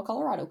applied for all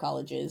Colorado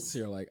colleges. so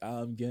you're like,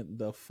 I'm getting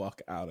the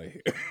fuck out of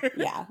here.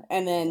 Yeah,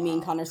 and then me and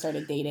Wow. Connor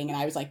started dating, and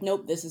I was like,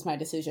 nope, this is my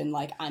decision.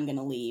 Like, I'm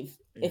gonna leave.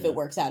 If Yeah. it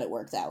works out, it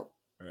works out.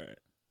 Right.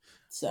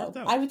 So Worked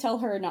out. I would tell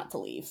her not to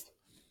leave.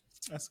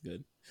 That's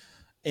good.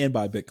 And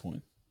buy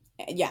Bitcoin.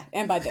 Yeah,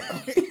 and by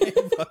Bitcoin.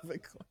 And buy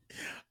Bitcoin.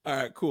 All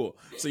right, cool.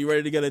 So you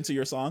ready to get into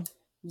your song?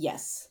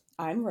 Yes,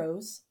 I'm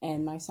Rose,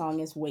 and my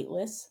song is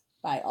Weightless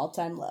by All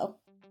Time Low.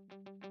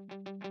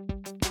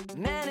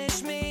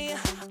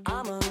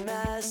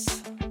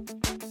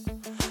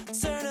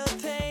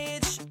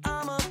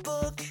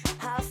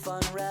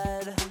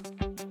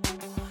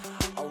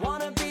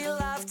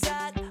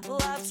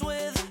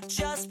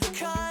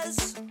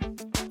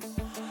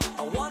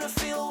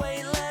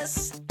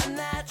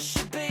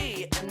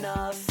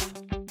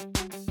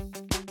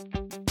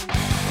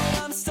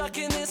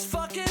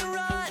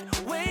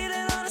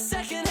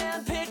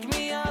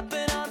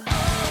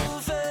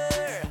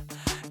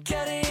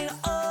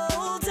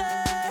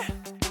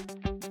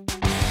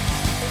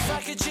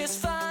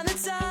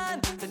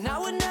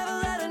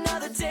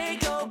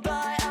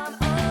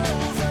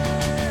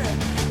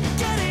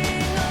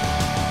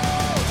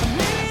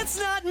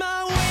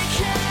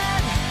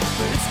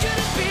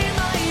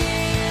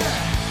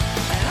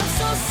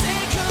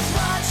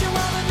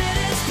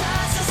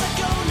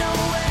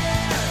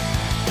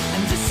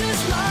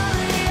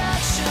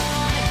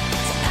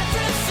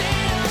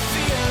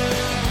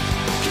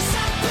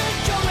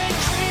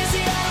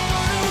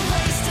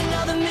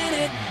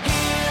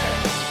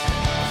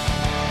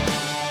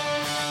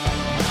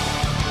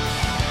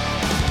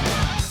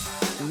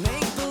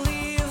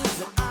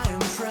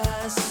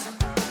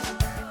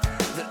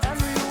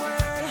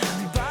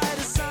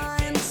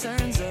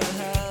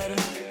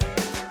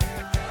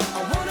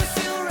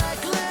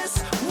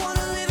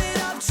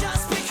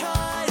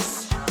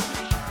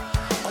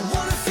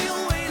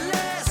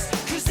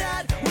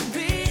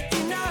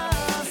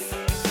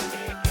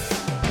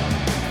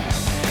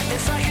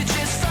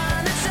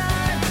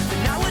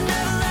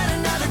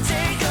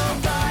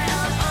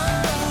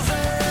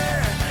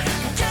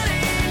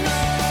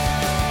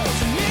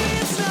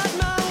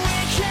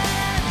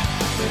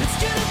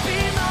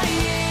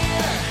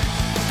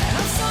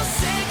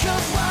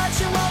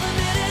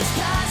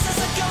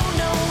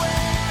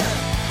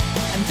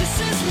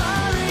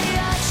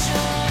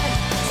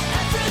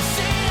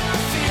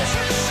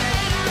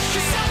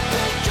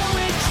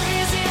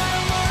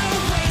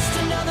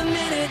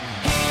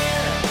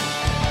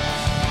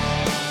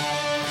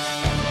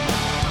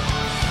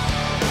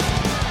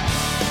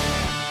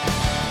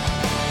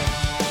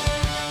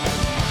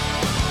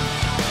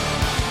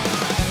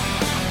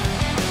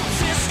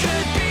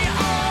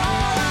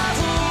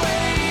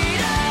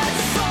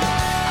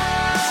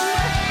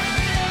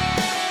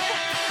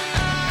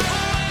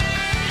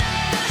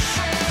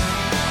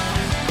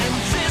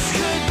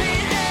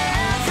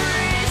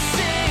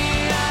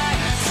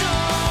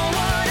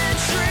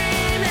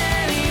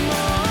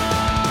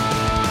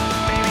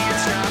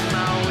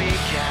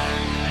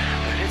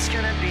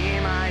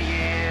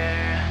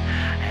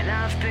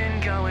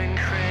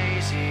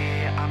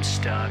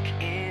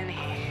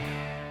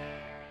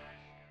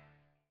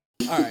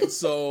 All right,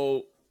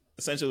 so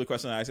essentially the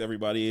question I ask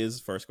everybody is,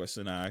 first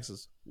question I ask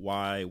is,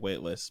 why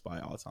Weightless by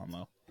All Time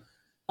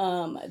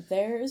Low?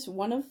 There's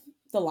one of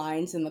the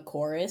lines in the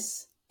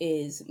chorus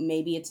is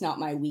maybe it's not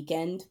my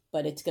weekend,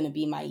 but it's gonna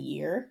be my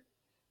year,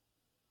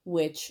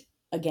 which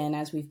again,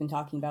 as we've been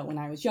talking about when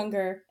I was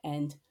younger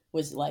and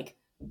was like,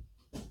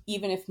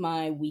 even if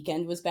my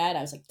weekend was bad,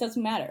 I was like,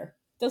 doesn't matter.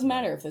 Doesn't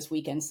matter if this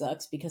weekend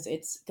sucks because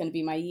it's gonna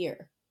be my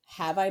year.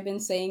 Have I been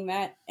saying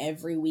that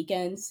every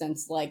weekend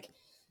since like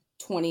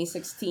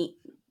 2016,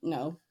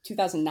 no,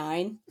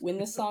 2009 when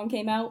this song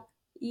came out?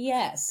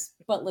 Yes.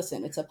 But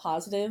listen, it's a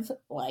positive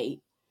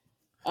light.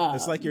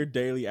 It's like your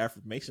daily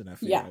affirmation, I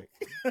feel Yeah.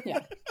 like. Yeah.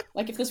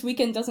 Like if this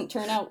weekend doesn't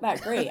turn out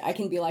that great, I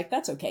can be like,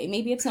 that's okay.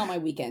 Maybe it's not my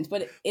weekend,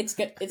 but it's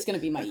going to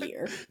be my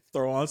year.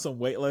 Throw on some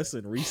Weightless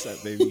and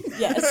reset, baby.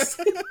 Yes.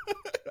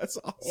 That's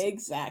awesome.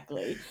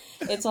 Exactly.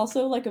 It's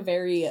also like a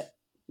very,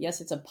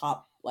 yes, it's a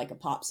pop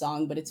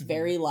song, but it's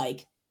very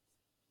like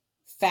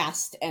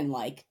fast and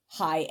like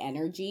high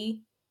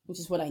energy, which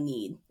is what I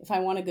need. If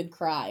I want a good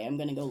cry, I'm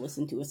going to go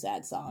listen to a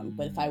sad song.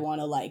 But if I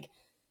want to like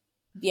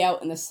be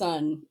out in the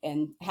sun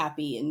and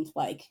happy and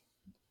like,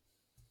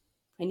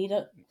 I need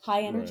a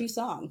high energy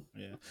song.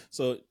 Yeah.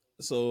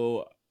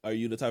 So are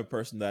you the type of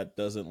person that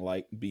doesn't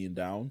like being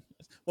down?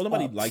 Well,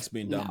 nobody likes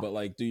being down, but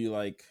like, do you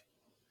like?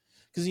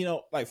 Because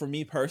like for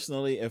me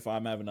personally, if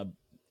I'm having a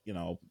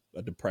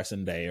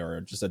depressing day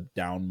or just a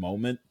down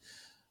moment,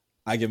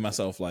 I give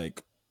myself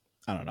like,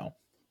 I don't know,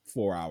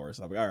 4 hours.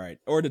 I'll be all right,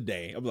 or the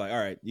day. I'll be like, all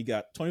right, you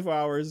got 24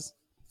 hours.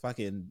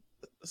 Fucking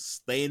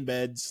stay in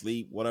bed,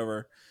 sleep,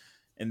 whatever,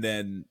 and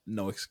then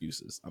no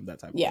excuses. I'm that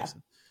type of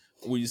person.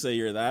 Would you say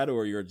you're that,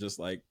 or you're just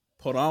like,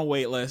 put on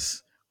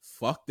Weightless,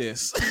 fuck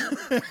this?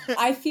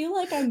 I feel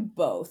like I'm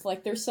both.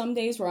 Like there's some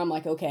days where I'm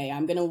like, okay,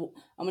 I'm gonna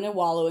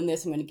wallow in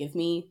this. I'm gonna give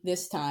me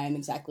this time,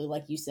 exactly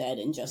like you said,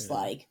 and just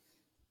like.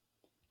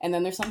 And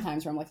then there's some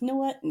times where I'm like, you know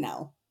what?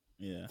 No,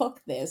 fuck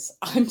this.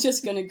 I'm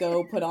just gonna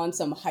go put on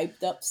some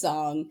hyped up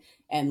song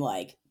and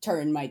like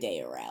turn my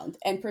day around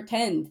and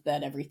pretend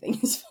that everything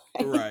is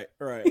fine.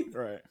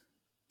 Right.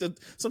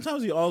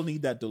 Sometimes you all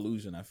need that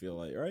delusion, I feel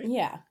like, right?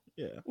 Yeah.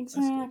 Yeah.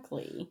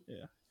 Exactly.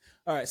 Yeah.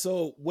 All right.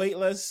 So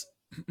Weightless.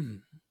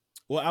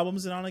 What album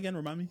is it on again?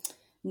 Remind me.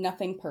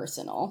 Nothing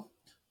Personal.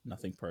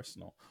 Nothing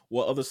Personal.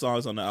 What other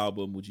songs on the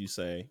album would you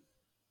say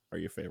are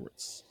your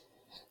favorites?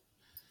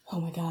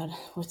 Oh my God.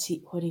 What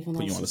even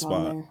Put else you on the is spot.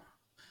 on there?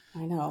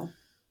 I know.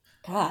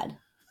 God.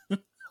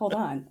 Hold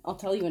on. I'll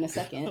tell you in a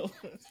second.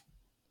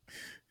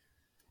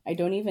 I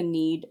don't even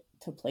need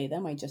to play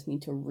them. I just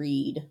need to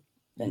read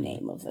the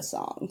name of the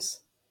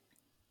songs.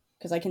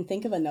 Because I can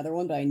think of another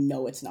one, but I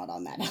know it's not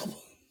on that album.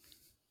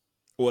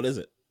 What is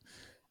it?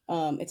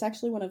 It's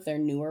actually one of their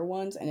newer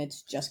ones, and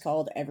it's just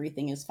called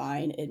Everything Is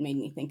Fine. It made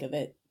me think of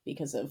it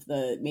because of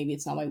maybe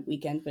it's not my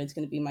weekend, but it's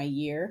going to be my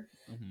year.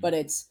 But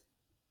it's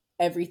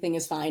Everything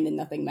Is Fine and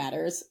Nothing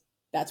Matters.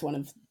 That's one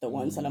of the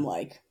ones that I'm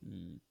like.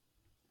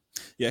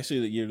 Yeah,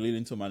 actually, you're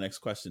leading to my next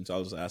question, so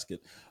I'll just ask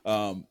it.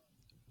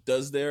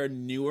 Does their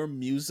newer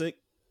music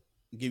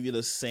give you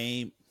the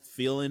same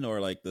feeling or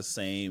like the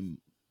same,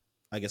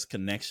 I guess,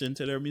 connection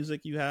to their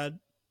music you had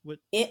with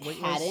it? Weightless?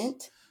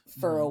 Hadn't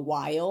for a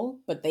while,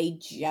 but they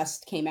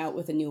just came out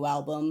with a new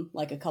album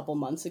like a couple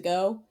months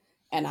ago,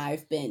 and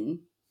I've been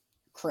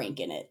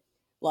cranking it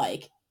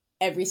like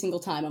every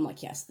single time. I'm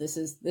like, yes, this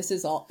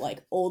is all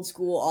like old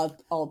school,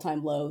 all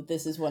time low.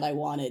 This is what I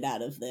wanted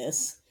out of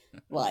this.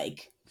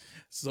 Like,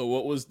 so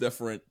what was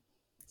different?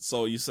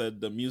 So you said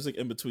the music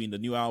in between the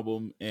new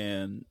album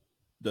and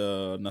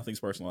the Nothing's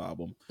Personal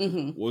album.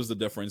 What was the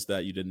difference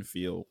that you didn't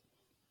feel?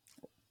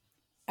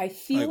 I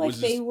feel like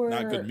they were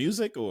not good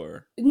music,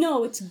 or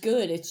no, it's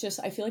good. It's just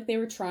I feel like they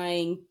were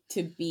trying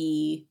to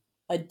be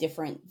a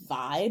different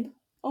vibe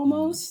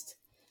almost.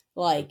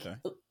 Like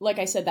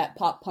I said, that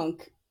pop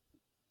punk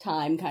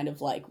time kind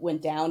of like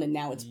went down and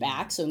now it's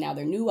back. So now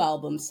their new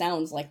album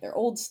sounds like their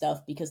old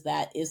stuff because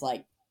that is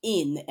like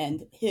in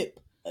and hip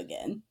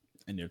again.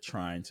 And you're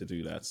trying to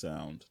do that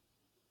sound.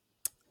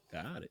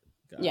 Got it.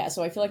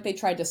 So I feel like they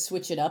tried to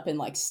switch it up and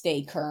like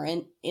stay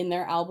current in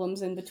their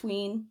albums in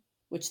between,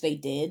 which they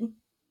did,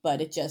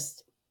 but it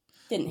just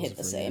didn't hit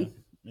the same.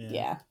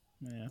 Yeah.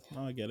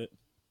 Oh, I get it.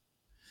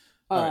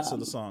 All right, so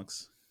the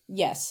songs.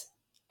 Yes.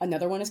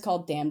 Another one is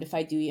called Damned If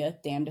I Do Ya,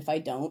 Damned If I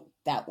Don't.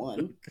 That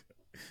one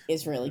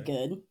is really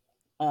good.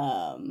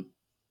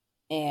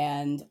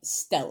 And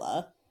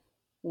Stella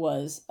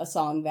was a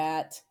song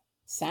that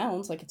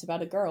sounds like it's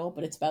about a girl,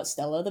 but it's about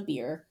Stella the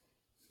beer.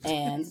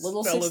 And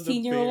little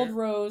 16-year-old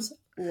Rose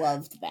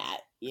loved that.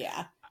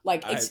 Yeah.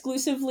 Like,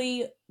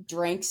 exclusively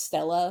drank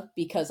Stella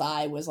because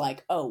I was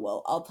like, oh,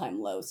 well, All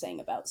Time Low sang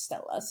about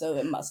Stella, so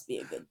it must be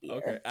a good beer.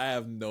 Okay, I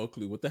have no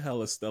clue. What the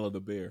hell is Stella the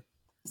beer?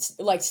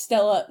 Like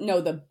Stella,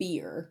 no, the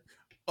beer.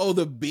 Oh,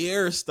 the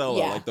beer Stella,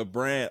 like the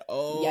brand.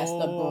 Oh, yes,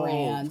 the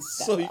brand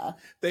Stella. So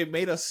they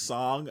made a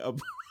song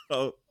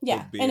about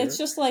beer. And it's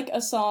just like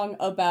a song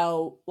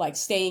about like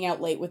staying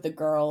out late with the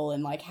girl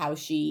and like how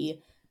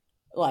she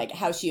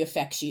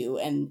affects you,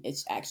 and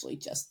it's actually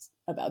just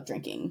about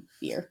drinking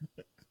beer.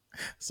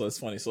 So it's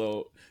funny.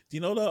 So do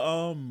you know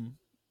the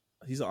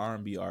he's an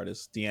R&B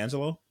artist,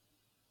 D'Angelo?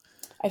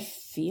 I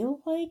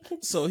feel like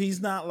it's So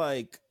he's not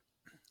like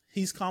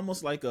he's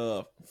almost like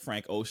a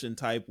Frank Ocean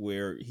type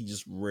where he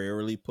just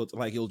rarely puts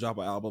like he'll drop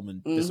an album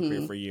and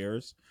disappear for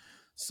years.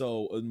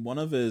 So in one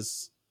of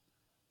his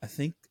I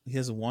think he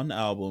has one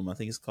album, I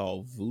think it's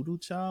called Voodoo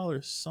Child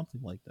or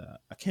something like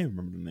that. I can't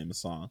remember the name of the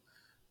song.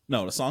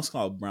 No, the song's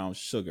called Brown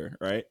Sugar,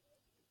 right?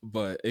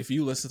 But if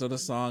you listen to the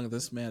song,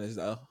 this man is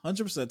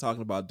 100%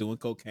 talking about doing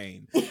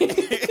cocaine.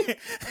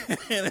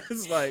 And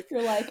it's like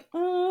you're like,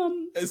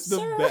 it's sir.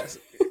 the best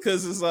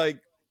because it's like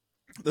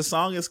the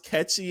song is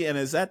catchy and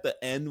it's at the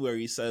end where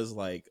he says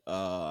like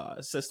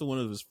says to one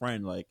of his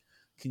friends like,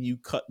 can you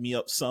cut me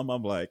up some?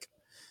 I'm like,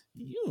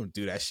 you don't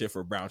do that shit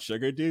for Brown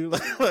Sugar, dude.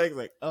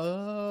 like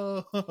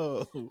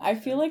oh, I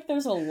feel like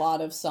there's a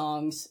lot of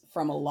songs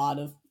from a lot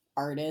of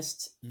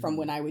artists from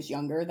when I was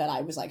younger that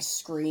I was like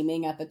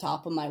screaming at the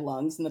top of my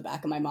lungs in the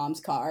back of my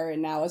mom's car,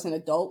 and now as an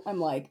adult I'm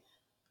like,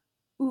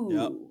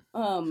 ooh,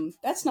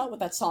 that's not what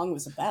that song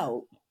was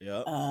about.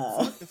 Yep.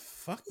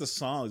 Fuck the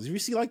songs. Did you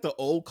see like the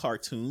old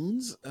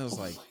cartoons? I was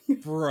like,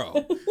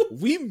 bro,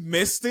 we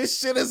missed this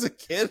shit as a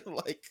kid.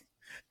 Like,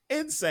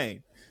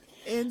 insane.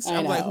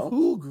 I'm like,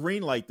 who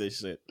greenlight this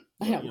shit?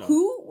 I know.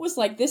 Who was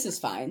like, this is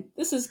fine.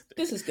 This is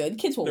good.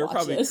 Kids will watch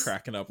this. They're probably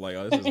cracking up like,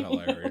 oh, this is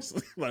hilarious.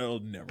 Like, I'll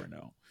never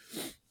know.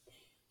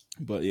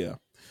 But yeah.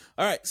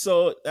 All right.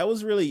 So that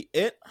was really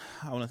it.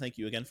 I want to thank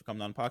you again for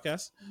coming on the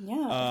podcast.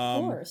 Yeah,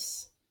 of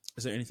course.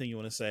 Is there anything you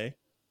want to say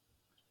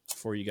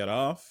before you get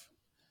off?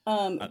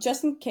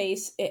 Just in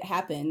case it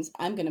happens,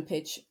 I'm going to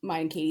pitch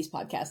mine and Katie's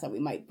podcast that we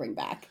might bring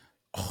back.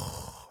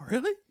 Oh,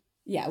 really?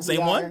 Yeah.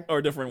 Same one or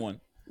a different one?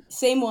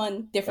 Same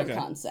one, different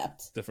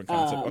concept. Different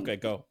concept. Okay,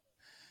 go.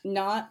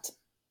 Not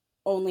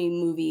only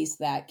movies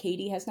that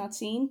Katie has not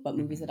seen, but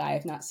movies that I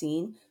have not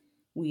seen.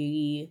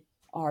 We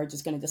are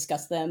just going to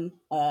discuss them.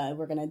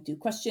 We're going to do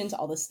questions,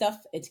 all this stuff.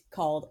 It's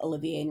called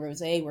Olivier and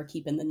Rose. We're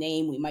keeping the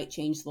name. We might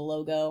change the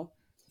logo.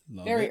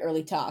 Very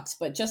early talks,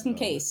 but just in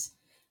case,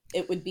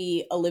 it would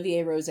be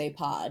Olivier Rose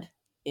Pod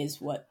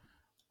is what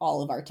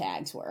all of our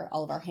tags were,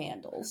 all of our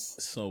handles.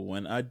 So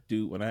when I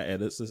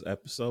edit this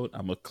episode,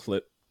 I'm going to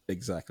clip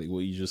exactly what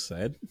you just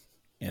said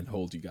and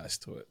hold you guys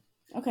to it.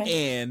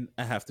 Okay. And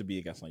I have to be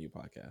a guest on your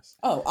podcast.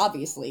 Oh,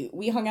 obviously.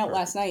 We hung out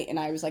last night and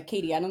I was like,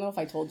 Katie, I don't know if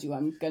I told you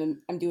I'm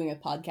doing a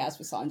podcast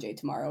with Sanjay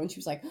tomorrow. And she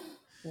was like,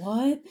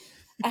 what?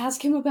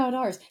 Ask him about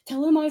ours.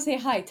 Tell him I say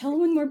hi. Tell him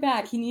when we're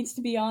back. He needs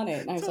to be on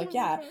it. And I was like,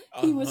 yeah,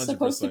 he was 100%.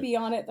 Supposed to be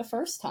on it the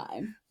first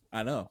time.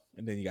 I know.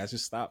 And then you guys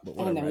just stopped. But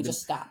whatever. And then we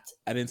just stopped.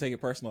 I didn't take it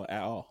personal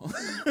at all.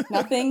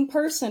 Nothing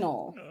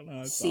personal.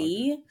 No,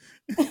 see?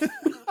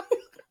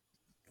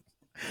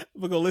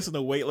 We're going to listen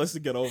to Weightless to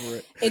get over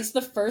it. It's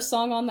the first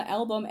song on the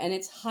album and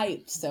it's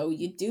hyped. So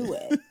you do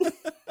it.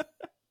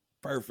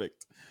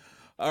 Perfect.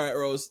 All right,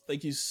 Rose.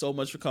 Thank you so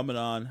much for coming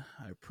on.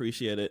 I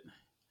appreciate it.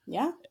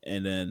 Yeah.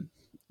 And then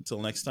until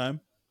next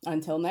time.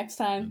 Until next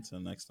time.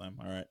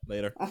 All right.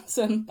 Later.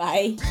 Awesome.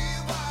 Bye.